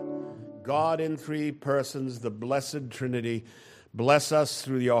God in three persons, the blessed Trinity, bless us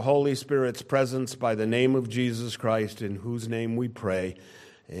through your Holy Spirit's presence by the name of Jesus Christ, in whose name we pray.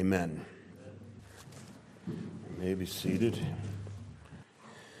 Amen. You may be seated.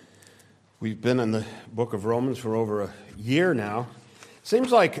 We've been in the book of Romans for over a year now.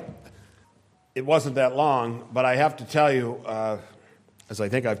 Seems like it wasn't that long, but I have to tell you, as I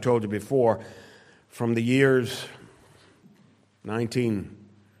think I've told you before, from the years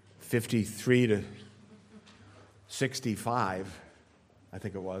 1953 to 65, I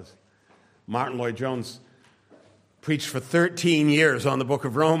think it was, Martin Lloyd-Jones preached for 13 years on the book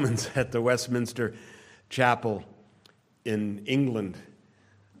of Romans at the Westminster Chapel in England.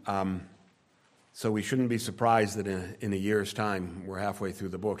 So we shouldn't be surprised that in a year's time we're halfway through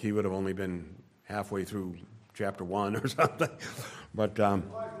the book. He would have only been halfway through chapter 1 or something. But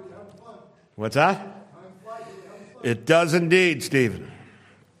what's that? It does indeed, Stephen.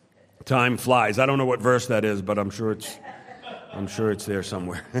 Time flies. I don't know what verse that is, but I'm sure it's there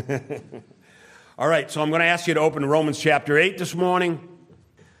somewhere. All right, so I'm going to ask you to open Romans chapter 8 this morning.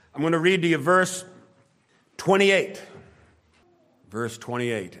 I'm going to read to you verse 28. Verse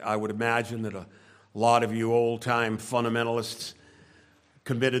 28. I would imagine that a lot of you old-time fundamentalists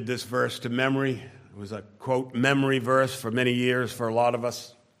committed this verse to memory. It was a, quote, memory verse for many years for a lot of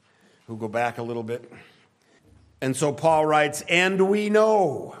us who go back a little bit. And so Paul writes, "And we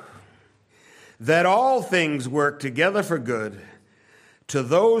know that all things work together for good to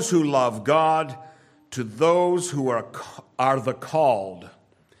those who love God, to those who are the called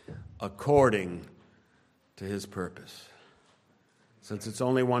according to his purpose." Since it's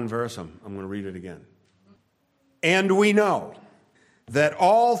only one verse, I'm going to read it again. "And we know that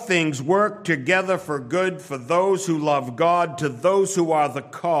all things work together for good for those who love God, to those who are the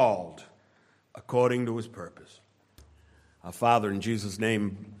called according to his purpose." Our Father, in Jesus'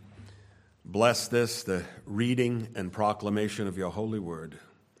 name, bless this, the reading and proclamation of your holy word.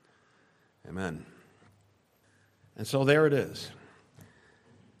 Amen. And so there it is.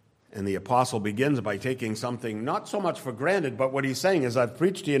 And the apostle begins by taking something not so much for granted, but what he's saying is, I've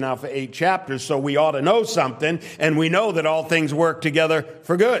preached to you now for 8 chapters, so we ought to know something, and we know that all things work together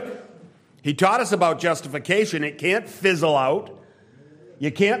for good. He taught us about justification. It can't fizzle out.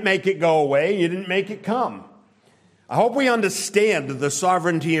 You can't make it go away. You didn't make it come. I hope we understand the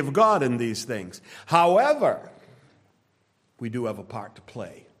sovereignty of God in these things. However, we do have a part to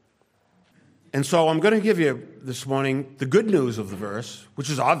play. And so I'm going to give you this morning the good news of the verse, which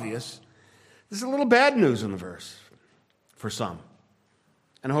is obvious. There's a little bad news in the verse for some.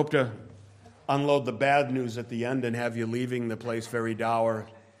 And I hope to unload the bad news at the end and have you leaving the place very dour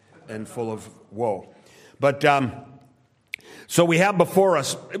and full of woe. But so we have before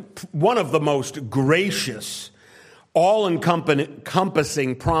us one of the most gracious,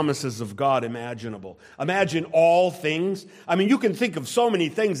 all-encompassing promises of God imaginable. Imagine all things. I mean, you can think of so many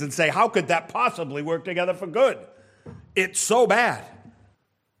things and say, how could that possibly work together for good? It's so bad.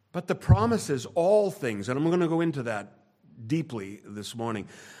 But the promise is all things, and I'm going to go into that deeply this morning.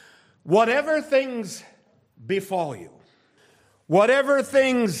 Whatever things befall you, whatever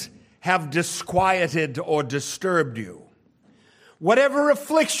things have disquieted or disturbed you, whatever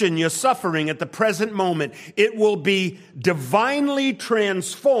affliction you're suffering at the present moment, it will be divinely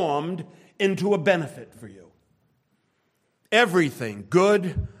transformed into a benefit for you. Everything,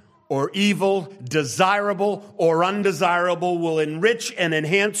 good or evil, desirable or undesirable, will enrich and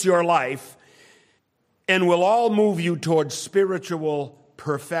enhance your life and will all move you towards spiritual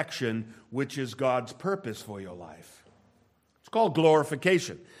perfection, which is God's purpose for your life. It's called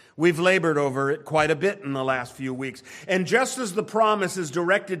glorification. We've labored over it quite a bit in the last few weeks. And just as the promise is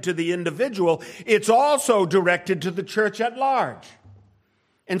directed to the individual, it's also directed to the church at large.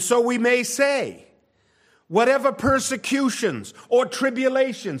 And so we may say, whatever persecutions or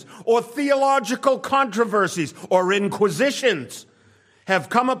tribulations or theological controversies or inquisitions have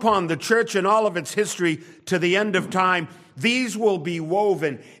come upon the church in all of its history to the end of time, these will be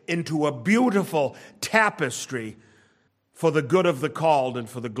woven into a beautiful tapestry for the good of the called and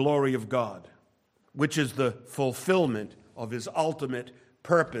for the glory of God, which is the fulfillment of his ultimate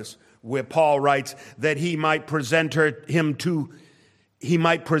purpose, where Paul writes that he might present her to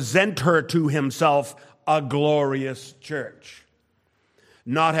himself a glorious church,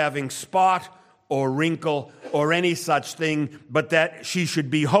 not having spot or wrinkle or any such thing, but that she should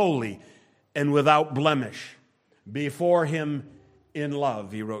be holy and without blemish before him in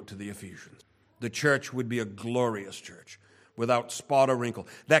love, he wrote to the Ephesians. The church would be a glorious church, without spot or wrinkle.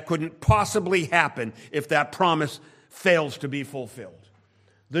 That couldn't possibly happen if that promise fails to be fulfilled.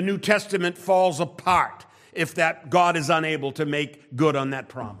 The New Testament falls apart if that God is unable to make good on that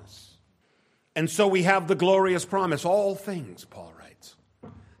promise. And so we have the glorious promise, all things, Paul writes.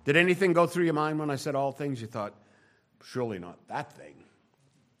 Did anything go through your mind when I said all things? You thought, surely not that thing.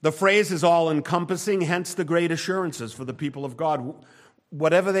 The phrase is all-encompassing, hence the great assurances for the people of God.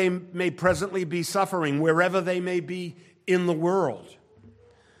 Whatever they may presently be suffering, wherever they may be in the world.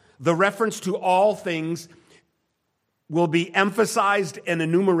 The reference to all things will be emphasized and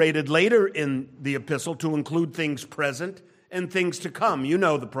enumerated later in the epistle to include things present and things to come. You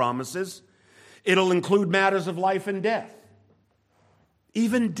know the promises. It'll include matters of life and death.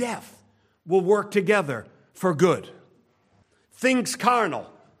 Even death will work together for good. Things carnal,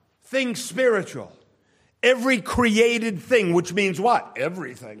 things spiritual. Every created thing, which means what?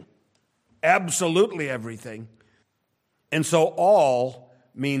 Everything. Absolutely everything. And so all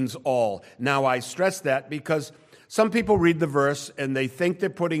means all. Now I stress that because some people read the verse and they think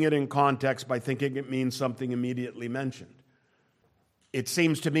they're putting it in context by thinking it means something immediately mentioned. It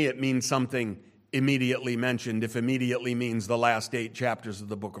seems to me it means something immediately mentioned if immediately means the last 8 chapters of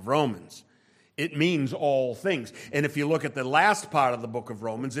the book of Romans. It means all things. And if you look at the last part of the book of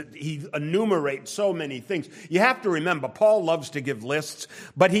Romans, he enumerates so many things. You have to remember, Paul loves to give lists,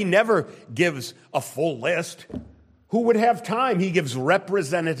 but he never gives a full list. Who would have time? He gives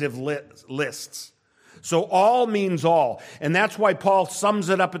representative lists. So all means all. And that's why Paul sums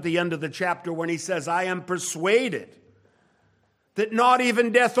it up at the end of the chapter when he says, I am persuaded that not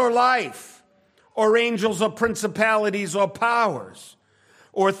even death or life, or angels or principalities or powers,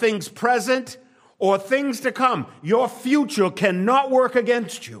 or things present or things to come, your future cannot work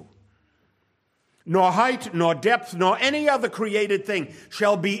against you. Nor height, nor depth, nor any other created thing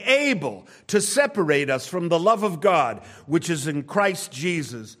shall be able to separate us from the love of God, which is in Christ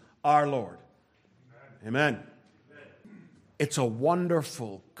Jesus our Lord. Amen. It's a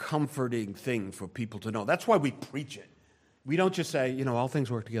wonderful, comforting thing for people to know. That's why we preach it. We don't just say, all things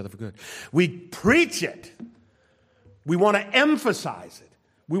work together for good. We preach it. We want to emphasize it.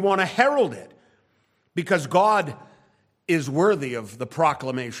 We want to herald it because God is worthy of the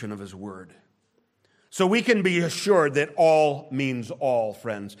proclamation of his word. So we can be assured that all means all,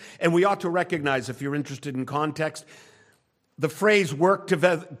 friends. And we ought to recognize, if you're interested in context, the phrase work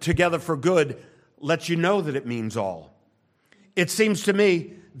together for good lets you know that it means all. It seems to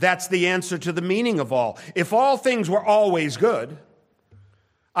me that's the answer to the meaning of all. If all things were always good,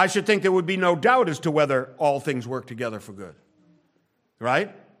 I should think there would be no doubt as to whether all things work together for good.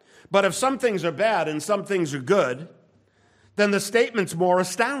 Right? But if some things are bad and some things are good, then the statement's more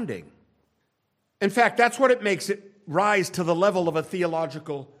astounding. In fact, that's what it makes it rise to the level of a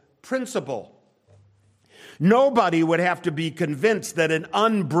theological principle. Nobody would have to be convinced that an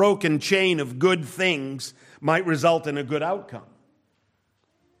unbroken chain of good things might result in a good outcome.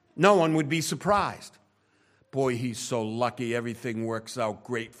 No one would be surprised. Boy, he's so lucky, everything works out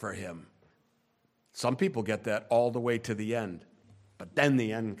great for him. Some people get that all the way to the end, but then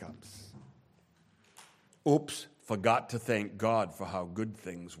the end comes. Oops, forgot to thank God for how good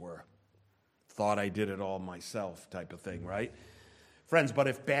things were. Thought I did it all myself type of thing, right? Friends, but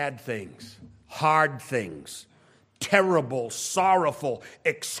if bad things, hard things, terrible, sorrowful,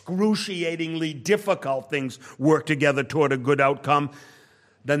 excruciatingly difficult things work together toward a good outcome,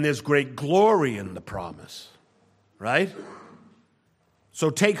 then there's great glory in the promise, right? So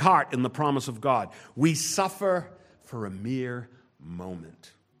take heart in the promise of God. We suffer for a mere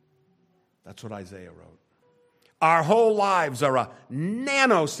moment. That's what Isaiah wrote. Our whole lives are a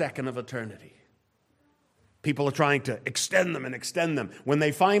nanosecond of eternity. People are trying to extend them and extend them. When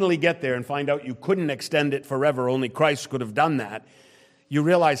they finally get there and find out you couldn't extend it forever, only Christ could have done that, you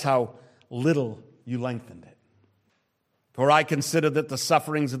realize how little you lengthened it. For I consider that the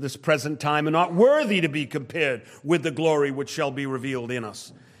sufferings of this present time are not worthy to be compared with the glory which shall be revealed in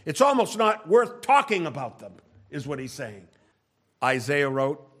us. It's almost not worth talking about them, is what he's saying. Isaiah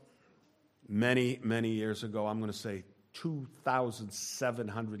wrote many, many years ago, I'm going to say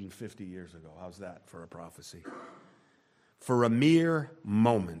 2,750 years ago. How's that for a prophecy? For a mere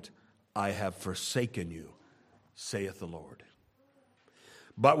moment I have forsaken you, saith the Lord.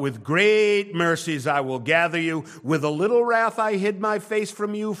 But with great mercies I will gather you. With a little wrath I hid my face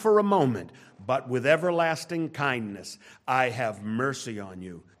from you for a moment. But with everlasting kindness I have mercy on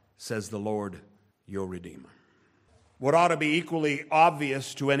you, says the Lord your Redeemer. What ought to be equally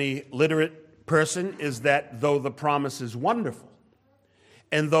obvious to any literate person is that though the promise is wonderful,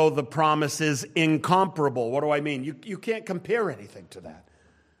 and though the promise is incomparable, what do I mean? You can't compare anything to that.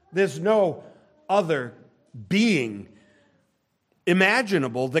 There's no other being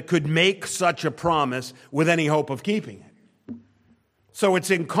imaginable that could make such a promise with any hope of keeping it. So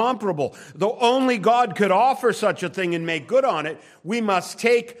it's incomparable. Though only God could offer such a thing and make good on it, we must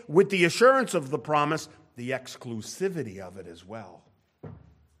take, with the assurance of the promise, the exclusivity of it as well.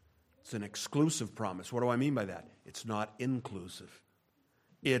 It's an exclusive promise. What do I mean by that? It's not inclusive.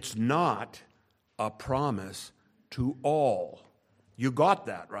 It's not a promise to all. You got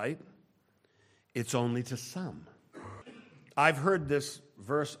that, right? It's only to some. I've heard this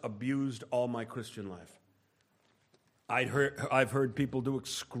verse abused all my Christian life. I've heard people do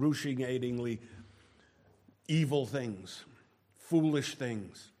excruciatingly evil things, foolish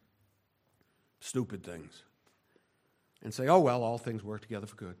things, stupid things, and say, oh, well, all things work together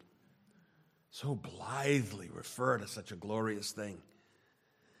for good. So blithely refer to such a glorious thing.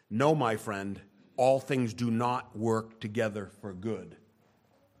 No, my friend, all things do not work together for good.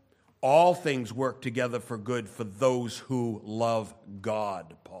 All things work together for good for those who love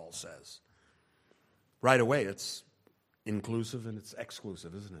God, Paul says. Right away, it's inclusive and it's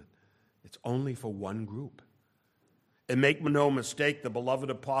exclusive, isn't it? It's only for one group. And make no mistake, the beloved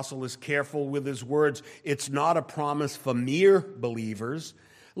apostle is careful with his words. It's not a promise for mere believers.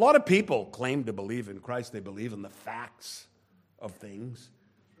 A lot of people claim to believe in Christ. They believe in the facts of things,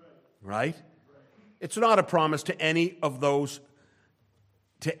 right? It's not a promise to any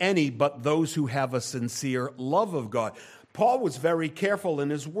but those who have a sincere love of God. Paul was very careful in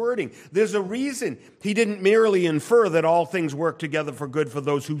his wording. There's a reason he didn't merely infer that all things work together for good for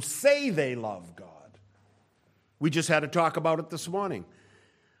those who say they love God. We just had a talk about it this morning.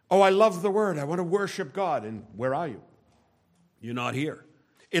 Oh, I love the word. I want to worship God. And where are you? You're not here.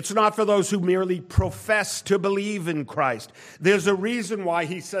 It's not for those who merely profess to believe in Christ. There's a reason why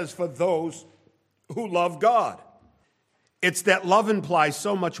he says for those who love God. It's that love implies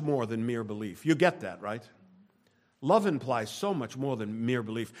so much more than mere belief. You get that, right? Love implies so much more than mere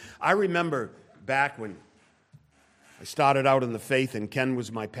belief. I remember back when I started out in the faith and Ken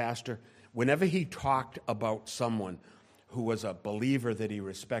was my pastor, whenever he talked about someone who was a believer that he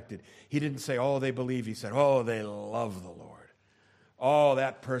respected, he didn't say, oh, they believe. He said, oh, they love the Lord. Oh,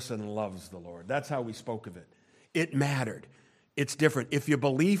 that person loves the Lord. That's how we spoke of it. It mattered. It's different. If your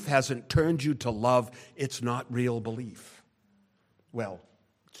belief hasn't turned you to love, it's not real belief. Well,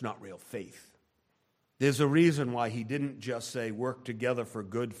 it's not real faith. There's a reason why he didn't just say work together for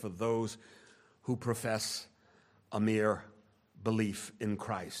good for those who profess a mere belief in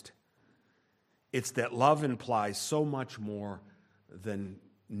Christ. It's that love implies so much more than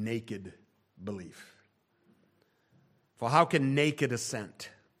naked belief. For how can naked assent?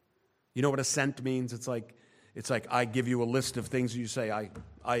 You know what assent means? It's like I give you a list of things and you say,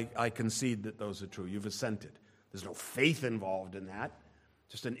 I concede that those are true. You've assented. There's no faith involved in that.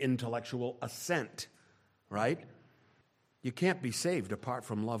 Just an intellectual assent. Right? You can't be saved apart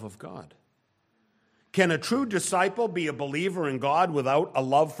from love of God. Can a true disciple be a believer in God without a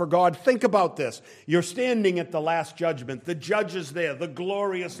love for God? Think about this. You're standing at the last judgment. The judge is there, the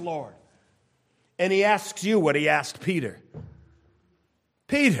glorious Lord. And he asks you what he asked Peter.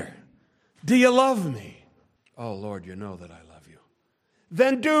 Peter, do you love me? Oh, Lord, you know that I love you.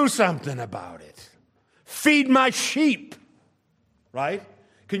 Then do something about it. Feed my sheep. Right?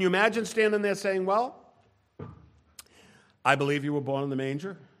 Can you imagine standing there saying, well, I believe you were born in the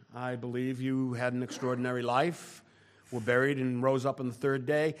manger. I believe you had an extraordinary life, were buried and rose up on the third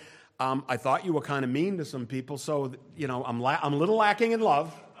day. I thought you were kind of mean to some people, so, I'm a little lacking in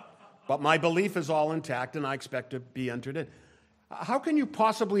love, but my belief is all intact and I expect to be entered in. How can you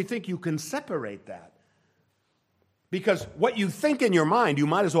possibly think you can separate that? Because what you think in your mind, you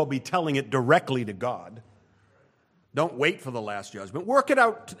might as well be telling it directly to God. Don't wait for the last judgment. Work it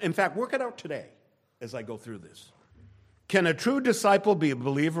out. In fact, work it out today as I go through this. Can a true disciple be a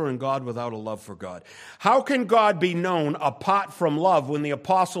believer in God without a love for God? How can God be known apart from love when the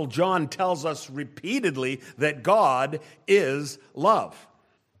Apostle John tells us repeatedly that God is love?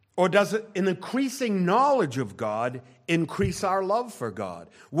 Or does an increasing knowledge of God increase our love for God?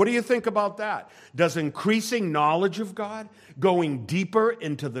 What do you think about that? Does increasing knowledge of God, going deeper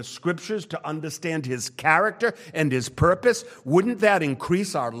into the Scriptures to understand His character and His purpose, wouldn't that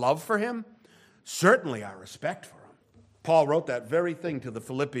increase our love for Him? Certainly our respect for Him. Paul wrote that very thing to the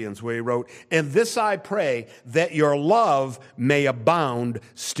Philippians where he wrote, and this I pray, that your love may abound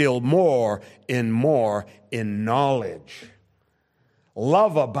still more in knowledge.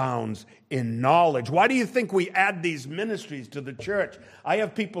 Love abounds in knowledge. Why do you think we add these ministries to the church? I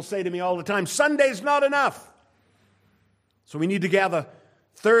have people say to me all the time, Sunday's not enough. So we need to gather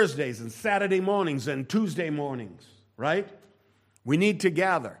Thursdays and Saturday mornings and Tuesday mornings, right? We need to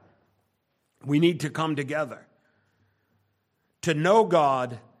gather. We need to come together. To know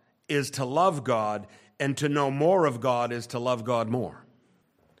God is to love God, and to know more of God is to love God more.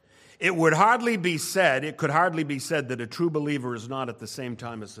 It could hardly be said that a true believer is not at the same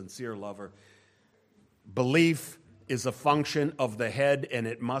time a sincere lover. Belief is a function of the head, and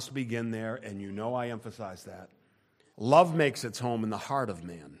it must begin there, and you know I emphasize that. Love makes its home in the heart of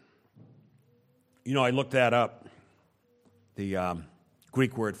man. You know, I looked that up. The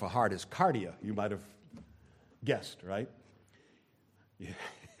Greek word for heart is cardia. You might have guessed, right?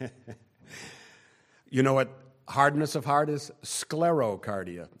 You know what hardness of heart is?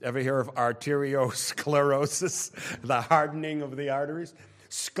 Sclerocardia. Ever hear of arteriosclerosis, the hardening of the arteries?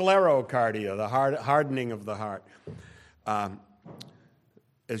 Sclerocardia, the hardening of the heart.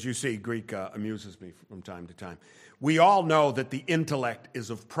 As you see, Greek amuses me from time to time. We all know that the intellect is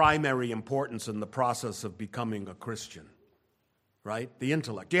of primary importance in the process of becoming a Christian, right? The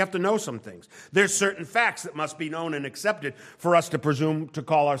intellect. You have to know some things. There's certain facts that must be known and accepted for us to presume to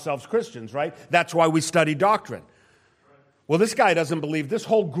call ourselves Christians, right? That's why we study doctrine. Well, this guy doesn't believe, this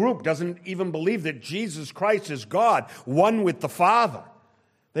whole group doesn't even believe that Jesus Christ is God, one with the Father.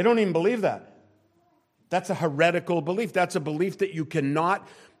 They don't even believe that. That's a heretical belief. That's a belief that you cannot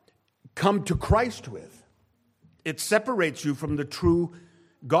come to Christ with. It separates you from the true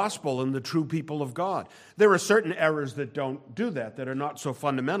gospel and the true people of God. There are certain errors that don't do that are not so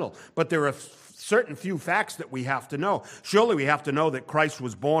fundamental, but there are certain few facts that we have to know. Surely we have to know that Christ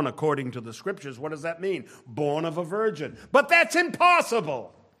was born according to the Scriptures. What does that mean? Born of a virgin. But that's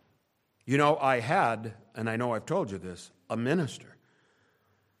impossible. You know, I had, and I know I've told you this, a minister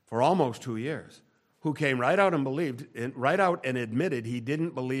for almost 2 years who came right out and admitted he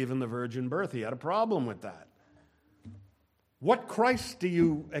didn't believe in the virgin birth. He had a problem with that. What Christ do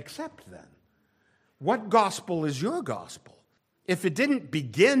you accept then? What gospel is your gospel? If it didn't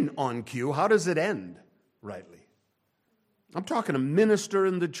begin on cue, how does it end rightly? I'm talking a minister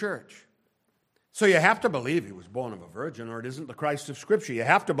in the church. So you have to believe he was born of a virgin, or it isn't the Christ of Scripture. You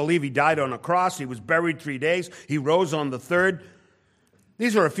have to believe he died on a cross, he was buried 3 days, he rose on the third.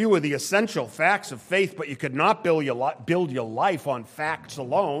 These are a few of the essential facts of faith, but you could not build your life on facts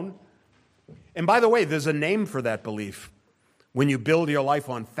alone. And by the way, there's a name for that belief. When you build your life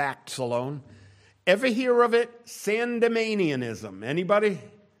on facts alone. Ever hear of it? Sandemanianism. Anybody?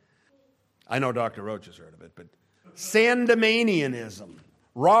 I know Dr. Roach has heard of it, but Sandemanianism.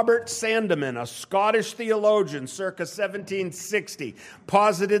 Robert Sandeman, a Scottish theologian circa 1760,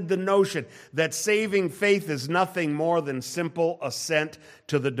 posited the notion that saving faith is nothing more than simple assent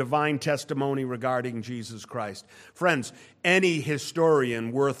to the divine testimony regarding Jesus Christ. Friends, any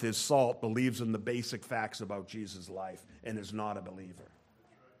historian worth his salt believes in the basic facts about Jesus' life and is not a believer.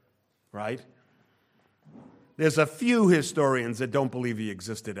 Right? There's a few historians that don't believe he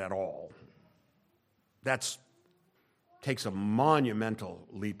existed at all. That takes a monumental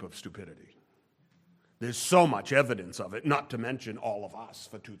leap of stupidity. There's so much evidence of it, not to mention all of us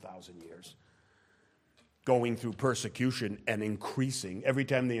for 2,000 years, going through persecution and increasing. Every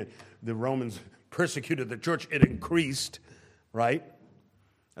time the Romans persecuted the church, it increased, right?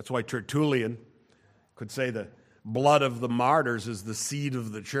 That's why Tertullian could say the blood of the martyrs is the seed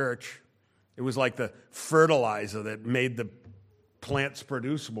of the church. It was like the fertilizer that made the plants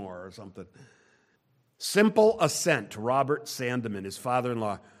produce more or something. Simple assent. Robert Sandeman, his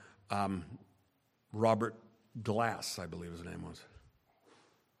father-in-law, Robert Glass, I believe his name was.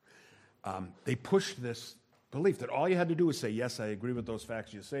 They pushed this belief that all you had to do was say, yes, I agree with those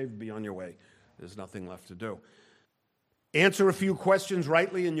facts. You're saved, be on your way. There's nothing left to do. Answer a few questions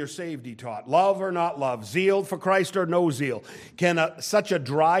rightly and you're saved, he taught. Love or not love? Zeal for Christ or no zeal? Can such a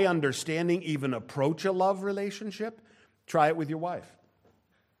dry understanding even approach a love relationship? Try it with your wife.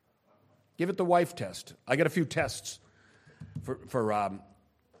 Give it the wife test. I got a few tests for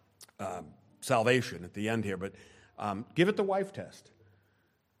salvation at the end here, but give it the wife test.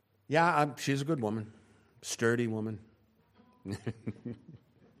 Yeah, she's a good woman, sturdy woman.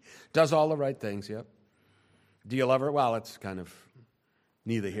 Does all the right things, yep. Do you love her? Well, it's kind of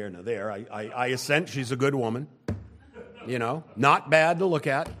neither here nor there. I assent she's a good woman, not bad to look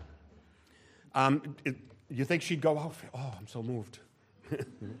at. You think she'd go, oh, I'm so moved.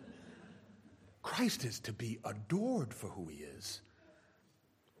 Christ is to be adored for who he is.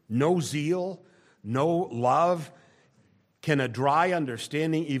 No zeal, no love. Can a dry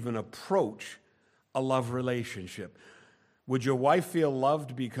understanding even approach a love relationship? Would your wife feel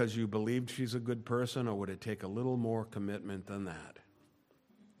loved because you believed she's a good person, or would it take a little more commitment than that?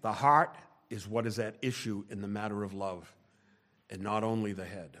 The heart is what is at issue in the matter of love, and not only the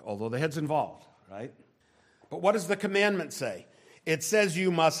head, although the head's involved, right? But what does the commandment say? It says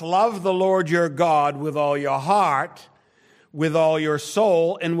you must love the Lord your God with all your heart, with all your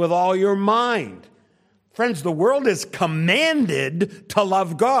soul, and with all your mind. Friends, the world is commanded to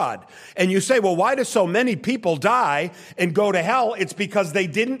love God. And you say, well, why do so many people die and go to hell? It's because they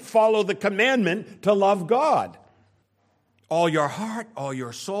didn't follow the commandment to love God. All your heart, all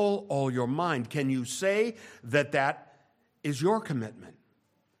your soul, all your mind. Can you say that that is your commitment?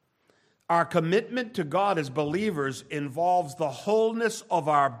 Our commitment to God as believers involves the wholeness of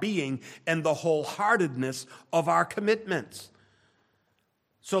our being and the wholeheartedness of our commitments.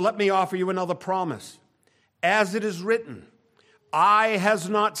 So let me offer you another promise. As it is written, eye has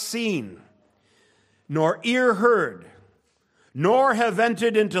not seen, nor ear heard, nor have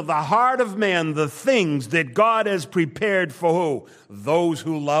entered into the heart of man the things that God has prepared for who? Those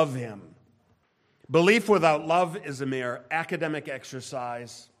who love him. Belief without love is a mere academic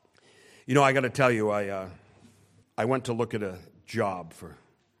exercise. You know, I got to tell you, I went to look at a job for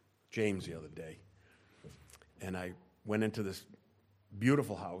James the other day, and I went into this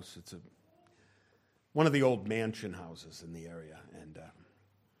beautiful house. It's one of the old mansion houses in the area, and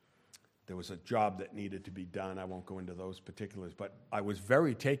there was a job that needed to be done. I won't go into those particulars, but I was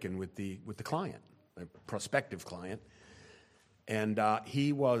very taken with the client, a prospective client, and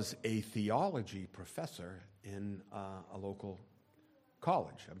he was a theology professor in a local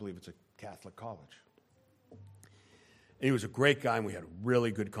college. I believe it's a Catholic college. And he was a great guy, and we had a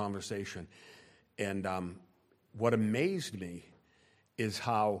really good conversation. And what amazed me is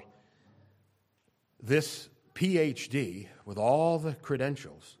how this PhD, with all the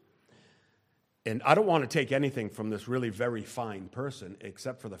credentials, and I don't want to take anything from this really very fine person,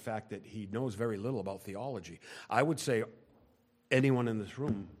 except for the fact that he knows very little about theology. I would say anyone in this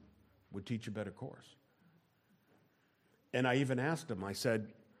room would teach a better course. And I even asked him, I said,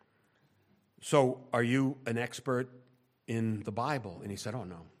 so are you an expert in the Bible? And he said, oh,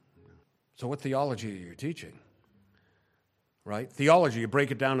 no. So what theology are you teaching? Right? Theology, you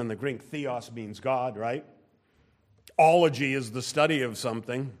break it down in the Greek. Theos means God, right? Ology is the study of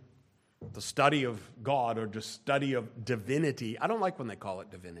something, the study of God or the study of divinity. I don't like when they call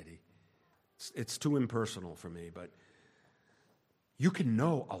it divinity. It's too impersonal for me, but you can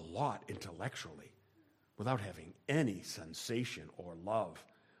know a lot intellectually without having any sensation or love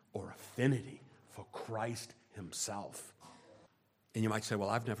or affinity for Christ himself. And you might say, well,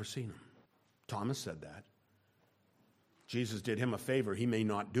 I've never seen him. Thomas said that. Jesus did him a favor he may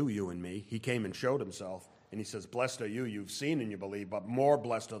not do you and me. He came and showed himself, and he says, blessed are you, you've seen and you believe, but more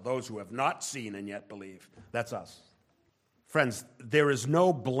blessed are those who have not seen and yet believe. That's us. Friends, there is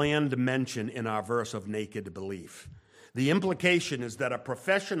no bland mention in our verse of naked belief. The implication is that a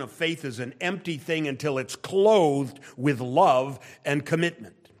profession of faith is an empty thing until it's clothed with love and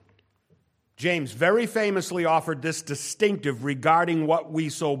commitment. James very famously offered this distinctive regarding what we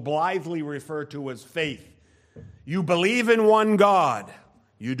so blithely refer to as faith. You believe in one God.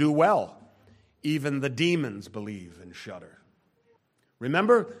 You do well. Even the demons believe and shudder.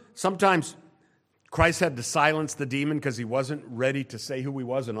 Remember, sometimes Christ had to silence the demon because he wasn't ready to say who he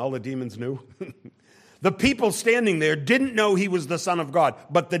was, and all the demons knew. The people standing there didn't know he was the Son of God,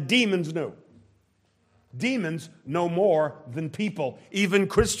 but the demons knew. Demons know more than people, even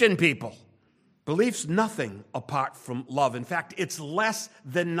Christian people. Belief's nothing apart from love. In fact, it's less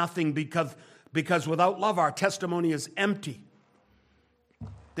than nothing because without love, our testimony is empty.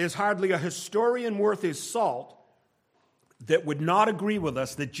 There's hardly a historian worth his salt that would not agree with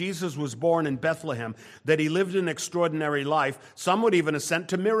us that Jesus was born in Bethlehem, that he lived an extraordinary life. Some would even assent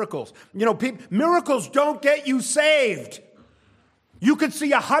to miracles. You know, miracles don't get you saved. You could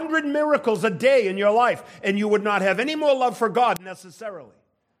see 100 miracles a day in your life, and you would not have any more love for God necessarily.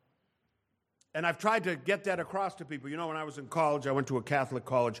 And I've tried to get that across to people. You know, when I was in college, I went to a Catholic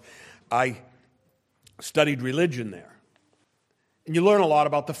college. I studied religion there. And you learn a lot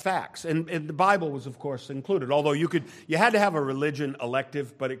about the facts. And the Bible was, of course, included. Although you had to have a religion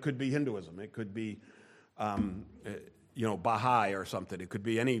elective, but it could be Hinduism. It could be, Baha'i or something. It could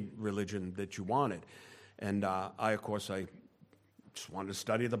be any religion that you wanted. And I just wanted to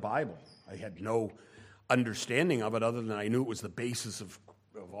study the Bible. I had no understanding of it other than I knew it was the basis of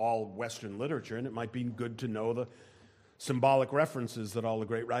all Western literature, and it might be good to know the symbolic references that all the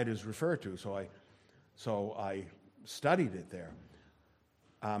great writers refer to. So I studied it there.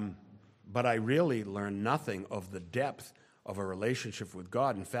 But I really learned nothing of the depth of a relationship with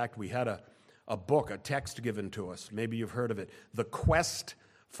God. In fact, we had a book, a text given to us. Maybe you've heard of it. The Quest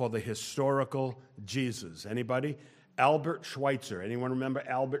for the Historical Jesus. Anybody? Albert Schweitzer. Anyone remember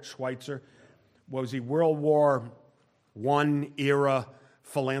Albert Schweitzer? Was he World War I era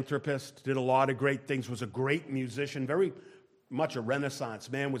philanthropist? Did a lot of great things. Was a great musician. Very much a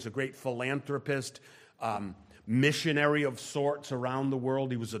Renaissance man. Was a great philanthropist. missionary of sorts around the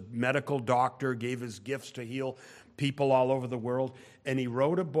world. He was a medical doctor, gave his gifts to heal people all over the world. And he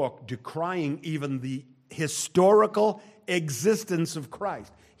wrote a book decrying even the historical existence of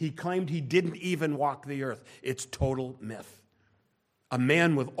Christ. He claimed he didn't even walk the earth. It's total myth. A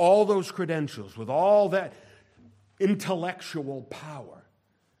man with all those credentials, with all that intellectual power,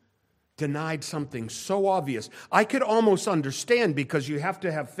 denied something so obvious. I could almost understand, because you have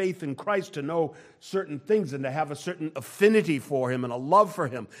to have faith in Christ to know certain things and to have a certain affinity for him and a love for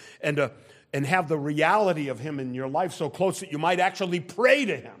him and have the reality of him in your life so close that you might actually pray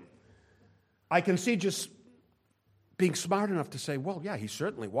to him. I can see just being smart enough to say, well, yeah, he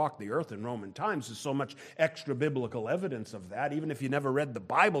certainly walked the earth in Roman times. There's so much extra biblical evidence of that. Even if you never read the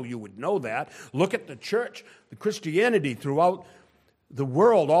Bible, you would know that. Look at the church, the Christianity throughout the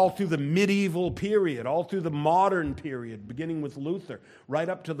world, all through the medieval period, all through the modern period, beginning with Luther, right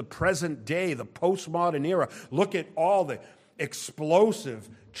up to the present day, the postmodern era. Look at all the explosive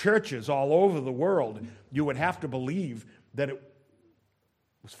churches all over the world. You would have to believe that it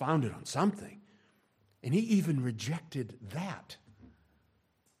was founded on something. And he even rejected that.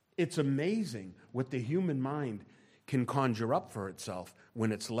 It's amazing what the human mind can conjure up for itself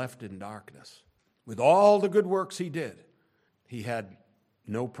when it's left in darkness. With all the good works he did, he had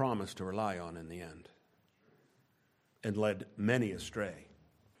no promise to rely on in the end, and led many astray.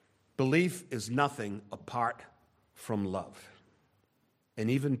 Belief is nothing apart from love. And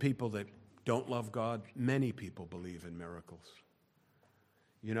even people that don't love God, many people believe in miracles.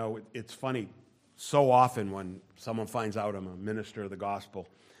 You know, it's funny. So often when someone finds out I'm a minister of the gospel,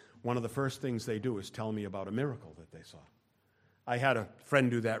 one of the first things they do is tell me about a miracle that they saw. I had a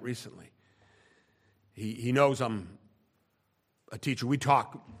friend do that recently. He knows I'm a teacher. We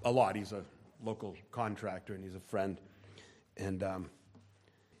talk a lot. He's a local contractor and he's a friend. And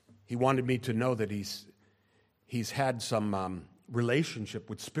he wanted me to know that he's had some relationship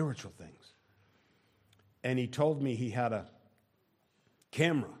with spiritual things. And he told me he had a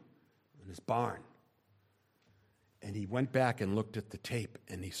camera in his barn. And he went back and looked at the tape,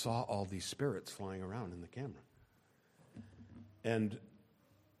 and he saw all these spirits flying around in the camera. And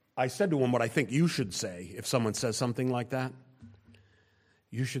I said to him what I think you should say if someone says something like that.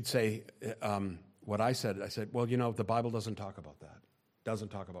 You should say what I said. I said, well, you know, the Bible doesn't talk about that. It doesn't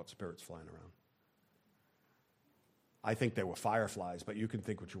talk about spirits flying around. I think they were fireflies, but you can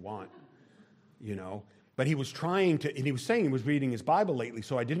think what you want, you know. But he was trying to, and he was saying he was reading his Bible lately,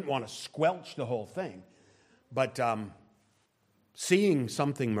 so I didn't want to squelch the whole thing. But seeing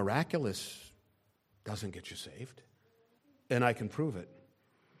something miraculous doesn't get you saved. And I can prove it.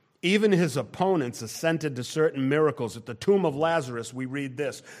 Even his opponents assented to certain miracles. At the tomb of Lazarus, we read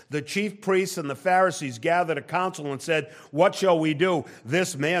this. The chief priests and the Pharisees gathered a council and said, what shall we do?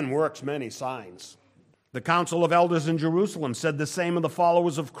 This man works many signs. The council of elders in Jerusalem said the same of the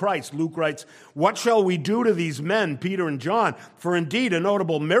followers of Christ. Luke writes, what shall we do to these men, Peter and John? For indeed a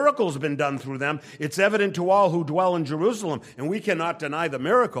notable miracle has been done through them. It's evident to all who dwell in Jerusalem, and we cannot deny the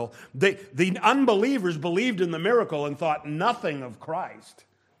miracle. The unbelievers believed in the miracle and thought nothing of Christ.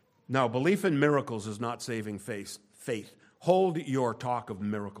 Now, belief in miracles is not saving faith. Hold your talk of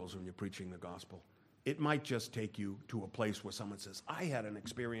miracles when you're preaching the gospel. It might just take you to a place where someone says, I had an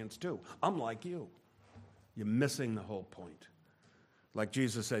experience too. I'm like you. You're missing the whole point. Like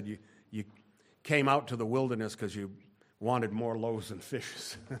Jesus said, you came out to the wilderness because you wanted more loaves and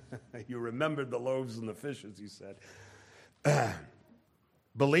fishes. You remembered the loaves and the fishes, he said.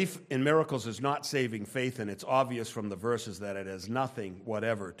 Belief in miracles is not saving faith, and it's obvious from the verses that it has nothing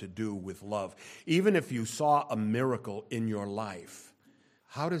whatever to do with love. Even if you saw a miracle in your life,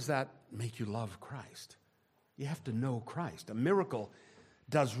 how does that make you love Christ? You have to know Christ. A miracle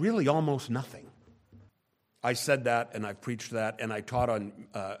does really almost nothing. I said that, and I preached that, and I taught on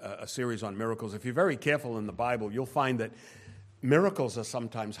a series on miracles. If you're very careful in the Bible, you'll find that miracles are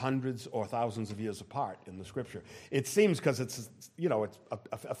sometimes hundreds or thousands of years apart in the Scripture. It seems, because it's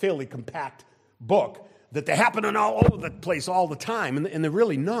a fairly compact book, that they're happening all over the place all the time, and they're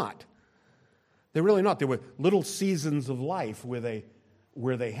really not. They're really not. There were little seasons of life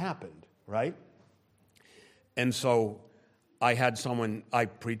where they happened, right? And so I said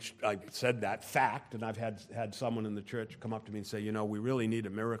that fact, and I've had someone in the church come up to me and say, we really need a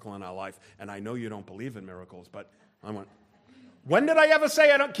miracle in our life, and I know you don't believe in miracles, but I went, when did I ever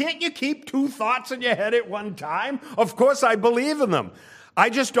say can't you keep two thoughts in your head at one time? Of course I believe in them.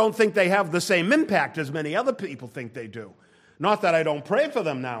 I just don't think they have the same impact as many other people think they do. Not that I don't pray for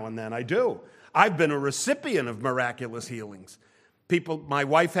them now and then, I do. I've been a recipient of miraculous healings. My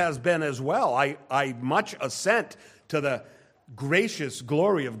wife has been as well. I much assent to the gracious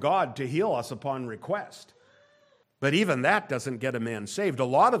glory of God to heal us upon request. But even that doesn't get a man saved. A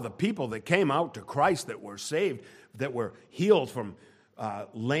lot of the people that came out to Christ that were saved, that were healed from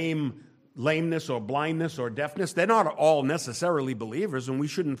lameness or blindness or deafness, they're not all necessarily believers, and we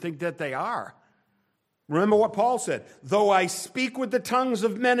shouldn't think that they are. Remember what Paul said, though I speak with the tongues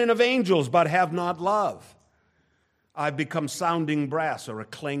of men and of angels, but have not love, I've become sounding brass or a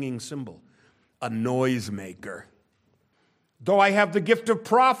clanging cymbal, a noisemaker. Though I have the gift of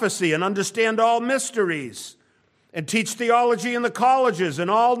prophecy and understand all mysteries, and teach theology in the colleges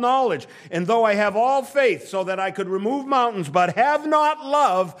and all knowledge, and though I have all faith so that I could remove mountains, but have not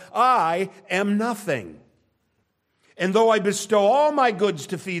love, I am nothing. And though I bestow all my goods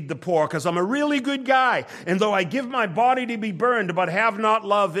to feed the poor, because I'm a really good guy, and though I give my body to be burned, but have not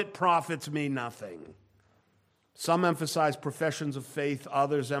love, it profits me nothing. Some emphasize professions of faith,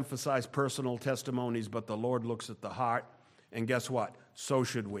 others emphasize personal testimonies, but the Lord looks at the heart, and guess what? So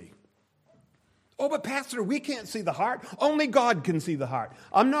should we. Oh, but Pastor, we can't see the heart. Only God can see the heart.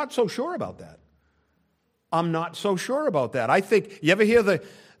 I'm not so sure about that. I'm not so sure about that. I think, you ever hear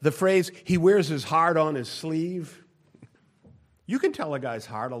the phrase, he wears his heart on his sleeve? You can tell a guy's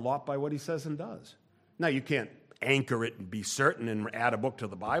heart a lot by what he says and does. Now, you can't anchor it and be certain and add a book to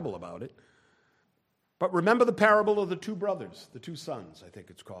the Bible about it. But remember the parable of the two brothers, the two sons, I think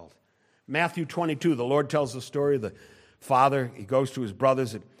it's called. Matthew 22, the Lord tells the story of the father. He goes to his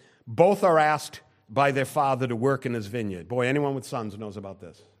brothers, and both are asked by their father to work in his vineyard. Boy, anyone with sons knows about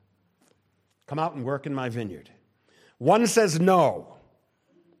this. Come out and work in my vineyard. One says no,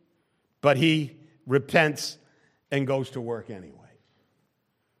 but he repents and goes to work anyway.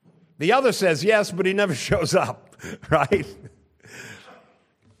 The other says yes, but he never shows up, right?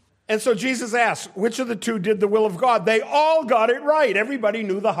 And so Jesus asks, which of the two did the will of God? They all got it right. Everybody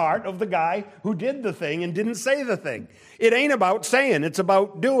knew the heart of the guy who did the thing and didn't say the thing. It ain't about saying, it's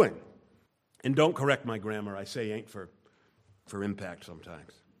about doing. And don't correct my grammar. I say ain't for impact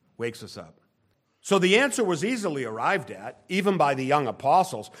sometimes. Wakes us up. So the answer was easily arrived at, even by the young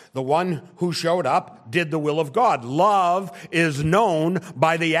apostles. The one who showed up did the will of God. Love is known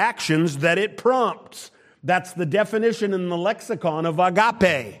by the actions that it prompts. That's the definition in the lexicon of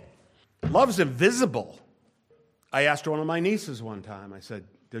agape. Love's invisible. I asked one of my nieces one time, I said,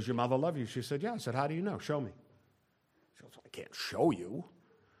 does your mother love you? She said, yeah. I said, how do you know? Show me. She goes, I can't show you.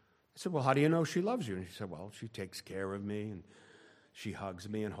 I said, well, how do you know she loves you? And she said, well, she takes care of me, and she hugs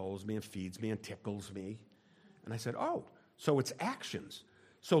me and holds me and feeds me and tickles me. And I said, oh, so it's actions.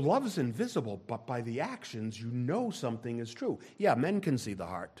 So love is invisible, but by the actions, you know something is true. Yeah, men can see the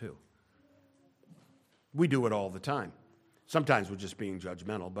heart too. We do it all the time. Sometimes we're just being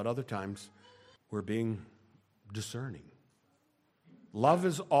judgmental, but other times we're being discerning. Love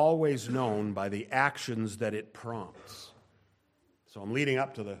is always known by the actions that it prompts. So I'm leading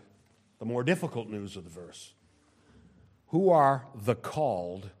up to the more difficult news of the verse. Who are the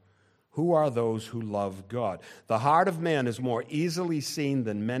called? Who are those who love God? The heart of man is more easily seen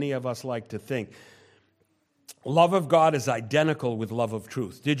than many of us like to think. Love of God is identical with love of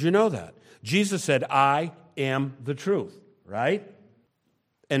truth. Did you know that? Jesus said, I am the truth, right?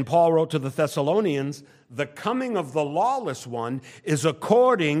 And Paul wrote to the Thessalonians, the coming of the lawless one is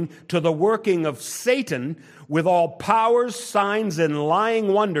according to the working of Satan with all powers, signs, and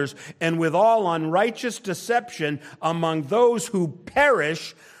lying wonders, and with all unrighteous deception among those who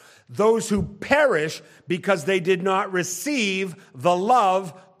perish because they did not receive the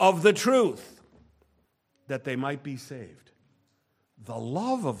love of the truth, that they might be saved. The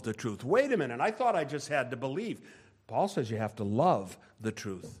love of the truth. Wait a minute, I thought I just had to believe. Paul says you have to love the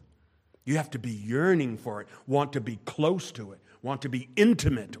truth. You have to be yearning for it, want to be close to it, want to be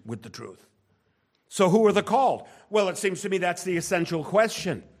intimate with the truth. So who are the called? Well, it seems to me that's the essential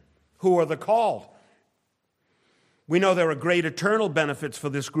question. Who are the called? We know there are great eternal benefits for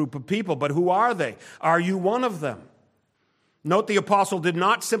this group of people, but who are they? Are you one of them? Note the apostle did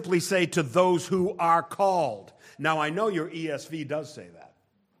not simply say to those who are called. Now, I know your ESV does say that.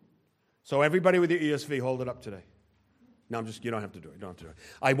 So everybody with your ESV, hold it up today. No, you don't have to do it. You don't have to do it.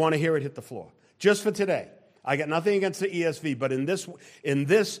 I want to hear it hit the floor. Just for today. I got nothing against the ESV, but in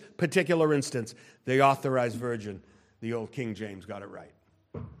this particular instance, the Authorized Version, the old King James, got it right.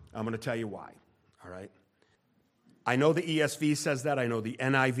 I'm going to tell you why. All right? I know the ESV says that. I know the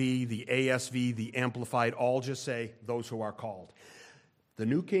NIV, the ASV, the Amplified, all just say those who are called. The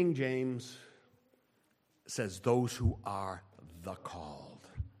New King James says those who are the called.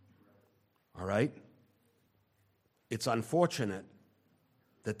 All right? It's unfortunate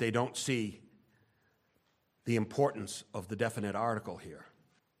that they don't see the importance of the definite article here.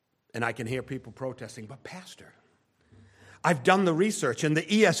 And I can hear people protesting, but Pastor, I've done the research and the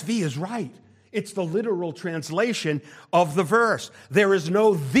ESV is right. It's the literal translation of the verse. There is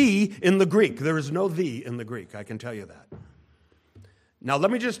no "the" in the Greek. There is no "the" in the Greek, I can tell you that. Now,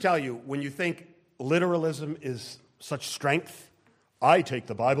 let me just tell you, when you think literalism is such strength, I take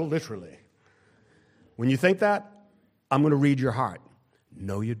the Bible literally. When you think that, I'm going to read your heart.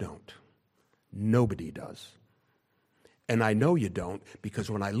 No, you don't. Nobody does. And I know you don't, because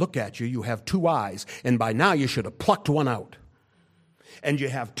when I look at you, you have two eyes, and by now you should have plucked one out. And you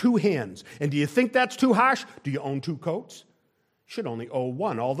have two hands. And do you think that's too harsh? Do you own two coats? You should only own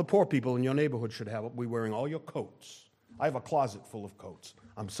one. All the poor people in your neighborhood should be wearing all your coats. I have a closet full of coats.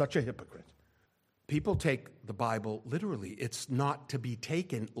 I'm such a hypocrite. People take the Bible literally. It's not to be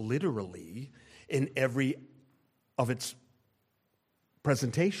taken literally in every of its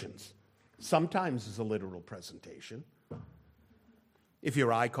presentations. Sometimes it's a literal presentation. If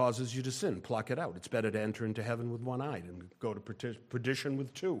your eye causes you to sin, pluck it out. It's better to enter into heaven with one eye than go to perdition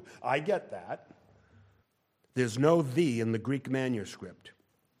with two. I get that. There's no "the" in the Greek manuscript.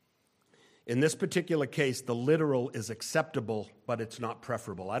 In this particular case, the literal is acceptable, but it's not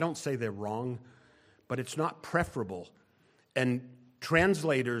preferable. I don't say they're wrong, but it's not preferable. And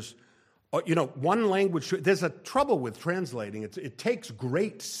translators, one language, there's a trouble with translating. It takes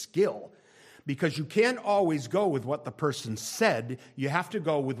great skill. Because you can't always go with what the person said. You have to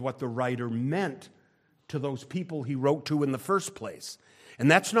go with what the writer meant to those people he wrote to in the first place. And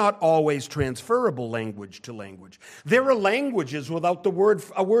that's not always transferable language to language. There are languages without a word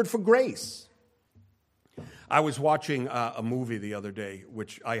for grace. I was watching a movie the other day,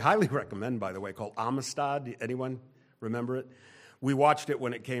 which I highly recommend, by the way, called Amistad. Anyone remember it? We watched it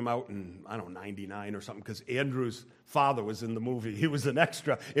when it came out in, 99 or something, because Andrew's father was in the movie. He was an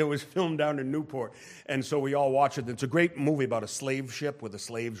extra. It was filmed down in Newport. And so we all watched it. It's a great movie about a slave ship where the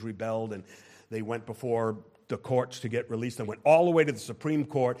slaves rebelled, and they went before the courts to get released. They went all the way to the Supreme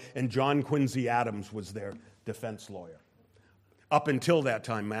Court, and John Quincy Adams was their defense lawyer. Up until that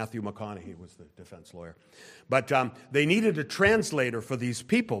time, Matthew McConaughey was the defense lawyer. But they needed a translator for these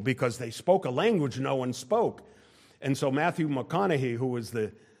people because they spoke a language no one spoke. And so Matthew McConaughey, who was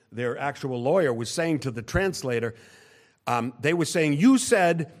their actual lawyer, was saying to the translator, they were saying, you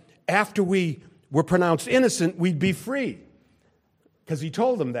said after we were pronounced innocent, we'd be free. Because he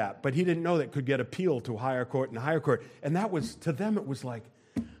told them that, but he didn't know that could get appealed to higher court and higher court. And that was, to them, it was like,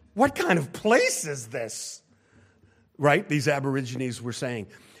 what kind of place is this? Right? These Aborigines were saying.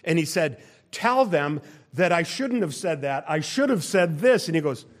 And he said, tell them that I shouldn't have said that. I should have said this. And he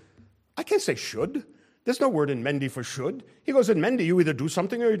goes, I can't say should. There's no word in Mendi for should. He goes, in Mendi, you either do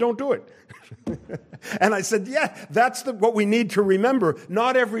something or you don't do it. And I said, yeah, that's what we need to remember.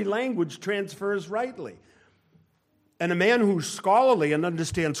 Not every language transfers rightly. And a man who's scholarly and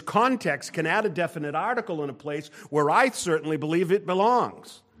understands context can add a definite article in a place where I certainly believe it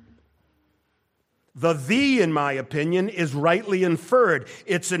belongs. The "thee," in my opinion, is rightly inferred.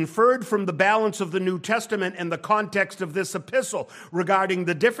 It's inferred from the balance of the New Testament and the context of this epistle regarding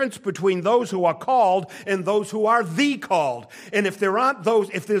the difference between those who are called and those who are the called. And if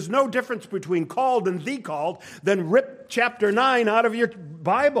there's no difference between called and the called, then rip chapter 9 out of your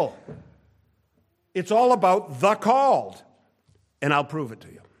Bible. It's all about the called, and I'll prove it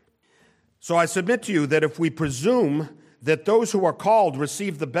to you. So I submit to you that if we presume that those who are called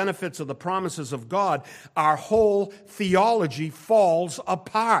receive the benefits of the promises of God, our whole theology falls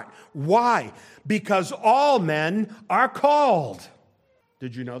apart. Why? Because all men are called.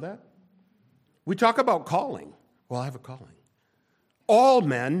 Did you know that? We talk about calling. Well, I have a calling. All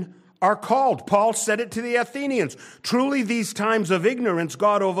men are called. Paul said it to the Athenians. Truly these times of ignorance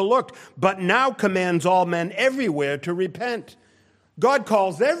God overlooked, but now commands all men everywhere to repent. God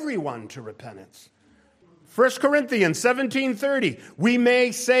calls everyone to repentance. 1 Corinthians 17:30, we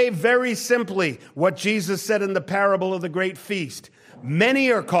may say very simply what Jesus said in the parable of the great feast.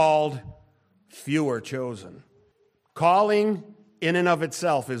 Many are called, few are chosen. Calling in and of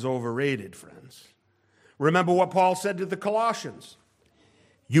itself is overrated, friends. Remember what Paul said to the Colossians.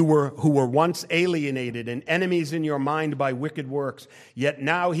 You who were once alienated and enemies in your mind by wicked works, yet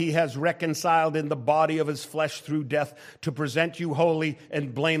now he has reconciled in the body of his flesh through death to present you holy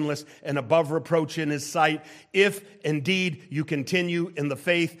and blameless and above reproach in his sight, if indeed you continue in the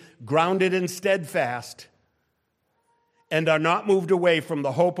faith, grounded and steadfast, and are not moved away from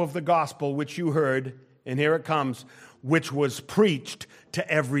the hope of the gospel which you heard, and here it comes, which was preached to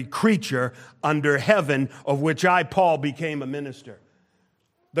every creature under heaven, of which I, Paul, became a minister.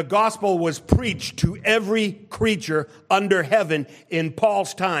 The gospel was preached to every creature under heaven in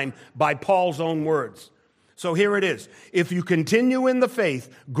Paul's time by Paul's own words. So here it is. If you continue in the faith,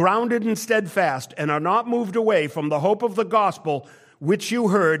 grounded and steadfast, and are not moved away from the hope of the gospel which you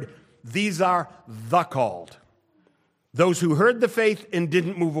heard, These are the called. Those who heard the faith and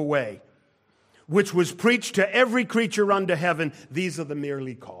didn't move away, which was preached to every creature under heaven. These are the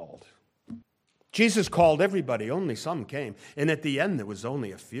merely called. Jesus called everybody, only some came. And at the end, there was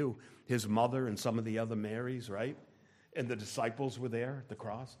only a few. His mother and some of the other Marys, right? And the disciples were there at the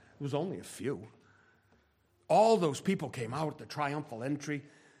cross. There was only a few. All those people came out at the triumphal entry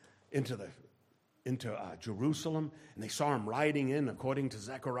into Jerusalem, and they saw him riding in according to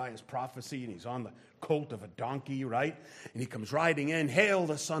Zechariah's prophecy, and he's on the colt of a donkey, right? And he comes riding in, "Hail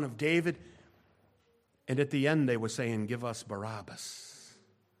the Son of David." And at the end, they were saying, "Give us Barabbas,"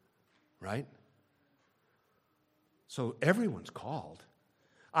 right? So everyone's called.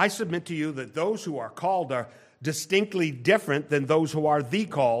 I submit to you that those who are called are distinctly different than those who are the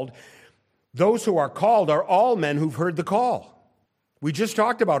called. Those who are called are all men who've heard the call. We just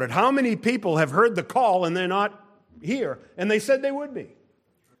talked about it. How many people have heard the call and they're not here? And they said they would be.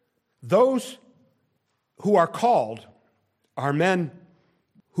 Those who are called are men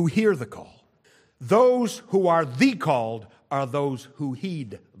who hear the call. Those who are the called are those who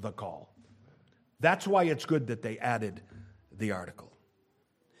heed the call. That's why it's good that they added the article.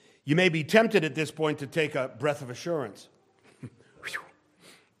 You may be tempted at this point to take a breath of assurance.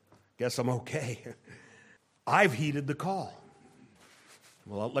 Guess I'm okay. I've heeded the call.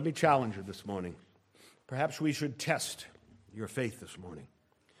 Well, let me challenge you this morning. Perhaps we should test your faith this morning.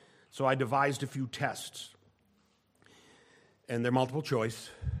 So I devised a few tests. And they're multiple choice.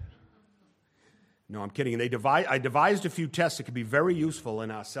 No, I'm kidding. I devised a few tests that could be very useful in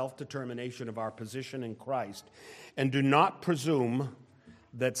our self-determination of our position in Christ. And do not presume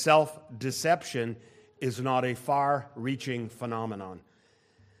that self-deception is not a far-reaching phenomenon.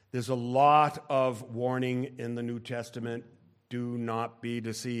 There's a lot of warning in the New Testament. Do not be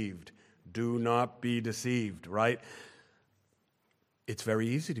deceived. Do not be deceived, right? It's very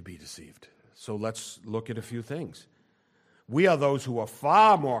easy to be deceived. So let's look at a few things. We are those who are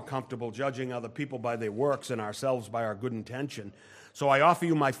far more comfortable judging other people by their works and ourselves by our good intention. So I offer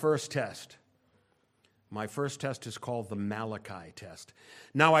you my first test. My first test is called the Malachi test.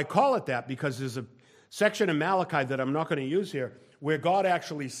 Now I call it that because there's a section in Malachi that I'm not going to use here where God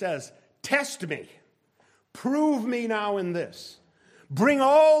actually says, "Test me. Prove me now in this. Bring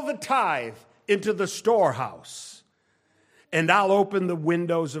all the tithe into the storehouse, and I'll open the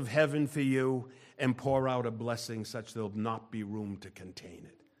windows of heaven for you and pour out a blessing such there'll not be room to contain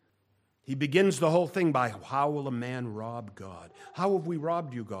it." He begins the whole thing by, how will a man rob God? How have we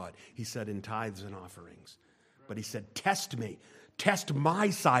robbed you, God? He said, in tithes and offerings. But he said, test me. Test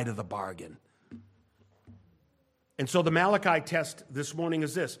my side of the bargain. And so the Malachi test this morning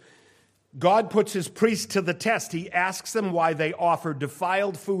is this. God puts his priests to the test. He asks them why they offer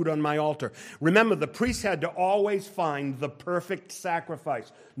defiled food on my altar. Remember, the priests had to always find the perfect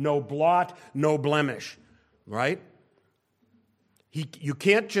sacrifice. No blot, no blemish, right? You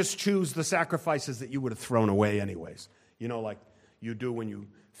can't just choose the sacrifices that you would have thrown away anyways. You know, like you do when you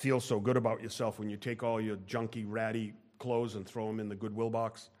feel so good about yourself, when you take all your junky, ratty clothes and throw them in the Goodwill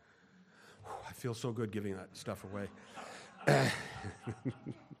box. I feel so good giving that stuff away.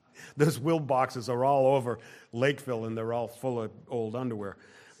 Those will boxes are all over Lakeville, and they're all full of old underwear.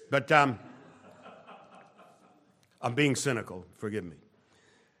 But I'm being cynical. Forgive me.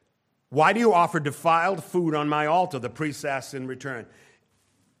 Why do you offer defiled food on my altar? The priest asks in return.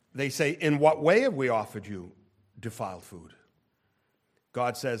 They say, in what way have we offered you defiled food?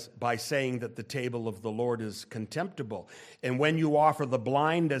 God says, by saying that the table of the Lord is contemptible. And when you offer the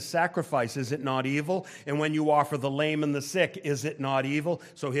blind as sacrifice, is it not evil? And when you offer the lame and the sick, is it not evil?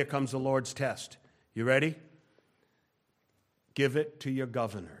 So here comes the Lord's test. You ready? Give it to your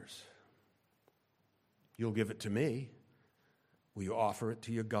governors. You'll give it to me. Will you offer it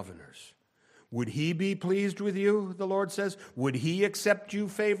to your governors? Would he be pleased with you, the Lord says? Would he accept you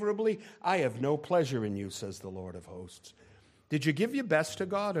favorably? I have no pleasure in you, says the Lord of hosts. Did you give your best to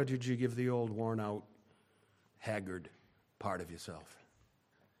God, or did you give the old worn-out, haggard part of yourself?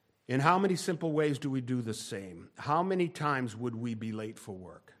 In how many simple ways do we do the same? How many times would we be late for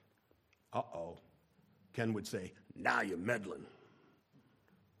work? Uh-oh. Ken would say, now you're meddling.